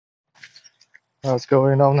What's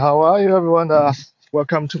going on? How are you, everyone?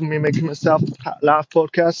 Welcome to me making myself laugh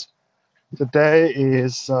podcast. Today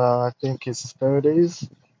is, I think it's 30s.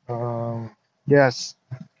 Yes,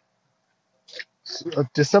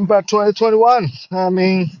 December 2021.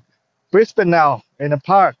 Brisbane now in a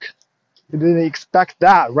park. You didn't expect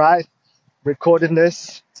that, right? Recording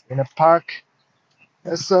this in a park.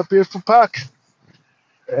 It's a beautiful park,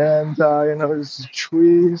 and there's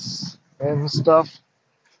trees and stuff.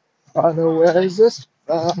 I don't know where is this.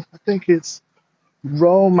 I think it's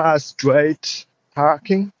Roma Street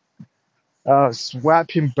parking.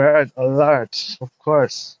 Swapping bird alert, of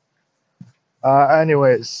course.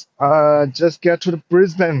 Anyways, just get to the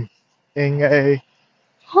Brisbane in a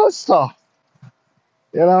hostel.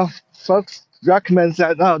 Folks recommend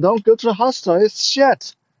that no, don't go to the hostel. It's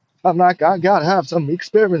shit. I'm like, I gotta have some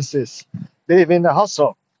experiences. Live in the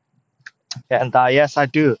hostel, and yes, I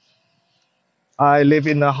do. I live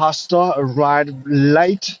in a hostel, arrived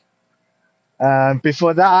late, and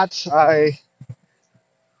before that, I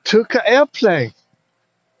took an airplane.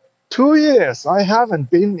 2 years I haven't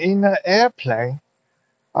been in an airplane.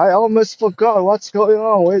 I almost forgot what's going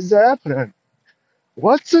on with the airplane.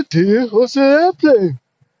 What's the deal with the airplane?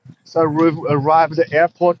 So I arrived at the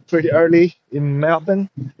airport pretty early in Melbourne,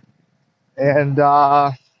 and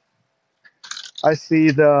I see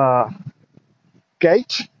the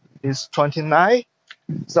gate is 29.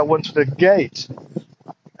 So I went to the gate,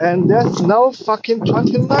 and there's no fucking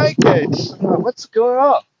 29 gate. What's going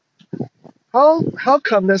on? How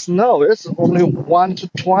come there's no? It's only 1 to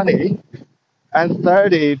 20 and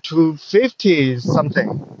 30 to 50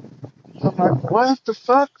 something. I'm like, what the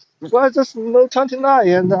fuck? Why is this no 29?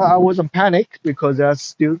 And I wasn't panicked because there's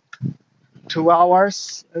still 2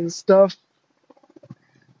 hours and stuff.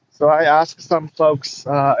 So I asked some folks,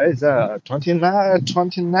 is a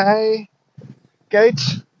 29 gate?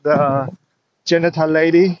 The janitor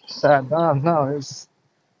lady said, no, it's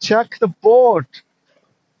check the board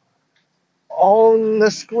on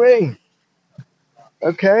the screen.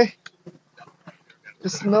 Okay,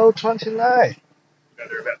 there's no 29.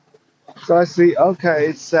 So I see, okay,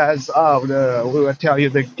 it says, we will tell you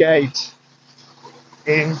the gate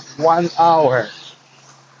in 1 hour.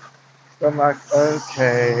 So I'm like,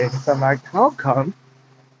 okay. So I'm like, how come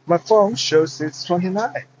my phone shows it's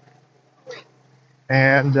 29?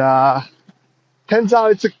 And turns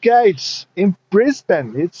out it's a gate in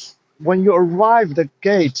Brisbane. It's when you arrive, the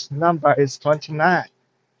gate number is 29.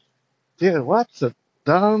 Dude, what's a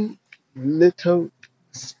dumb little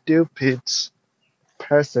stupid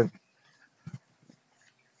person?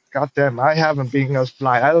 Goddamn, I haven't been on a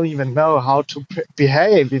flight. I don't even know how to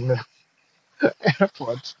behave in the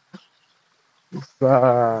airport.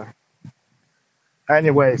 Uh,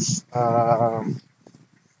 anyways,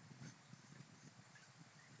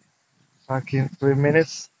 fucking 3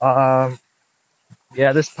 minutes.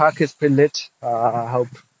 Yeah, this park is pretty lit. I hope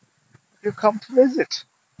you come to visit.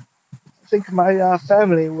 I think my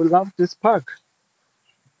family will love this park.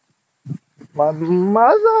 My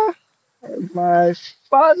mother, my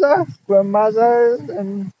father, grandmother,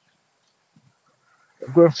 and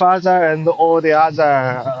grandfather, and all the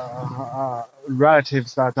other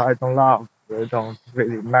relatives that I don't love. They don't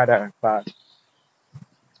really matter, but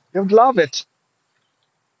you love it,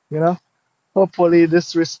 you know. Hopefully,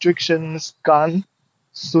 this restriction is gone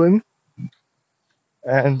soon,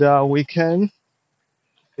 and we can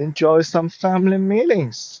enjoy some family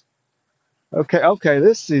meetings. Okay.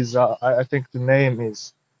 This is I think the name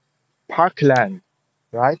is Parkland,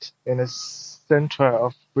 right? In the center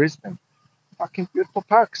of Brisbane. Fucking beautiful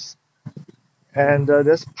parks, and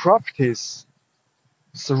there's properties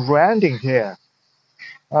surrounding here.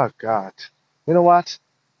 Oh God, you know what?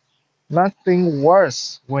 Nothing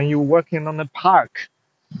worse when you're working on a park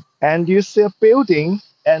and you see a building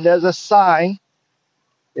and there's a sign.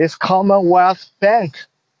 It's Commonwealth Bank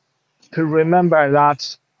to remember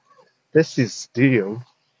that this is still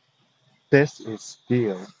this is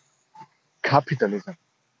still capitalism.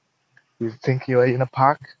 You think you're in a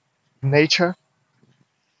park, nature,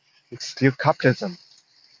 it's still capitalism.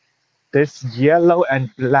 This yellow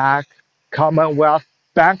and black Commonwealth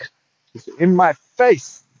Bank is in my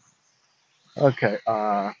face. Okay,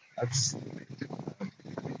 that's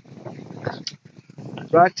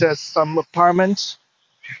right. There's some apartments.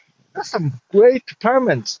 There's some great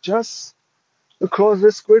apartments just across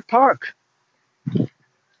this great park.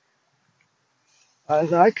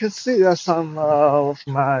 And I can see there's some of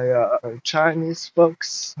my Chinese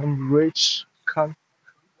folks, some rich,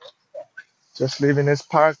 just live in this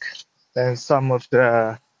park. Then some of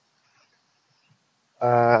the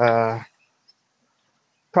uh,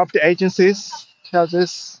 property agencies,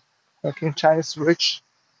 houses. Fucking Chinese rich.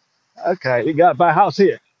 Okay, you gotta buy a house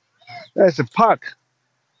here. There's a park.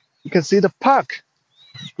 You can see the park.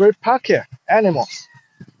 Great park here. Animals.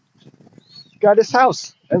 Got this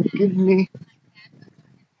house and give me,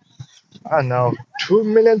 I don't know, $2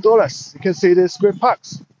 million. You can see these great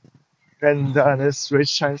parks. And this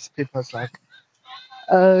rich Chinese people's like,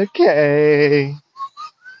 okay.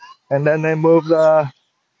 And then they move the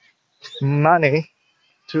money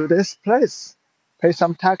to this place. Pay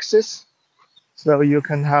some taxes so you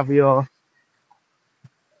can have your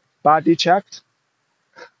body checked.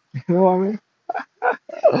 You know what I mean?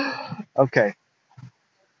 Okay,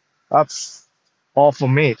 that's all for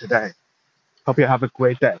me today. Hope you have a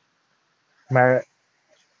great day. Merry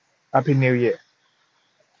Happy New Year.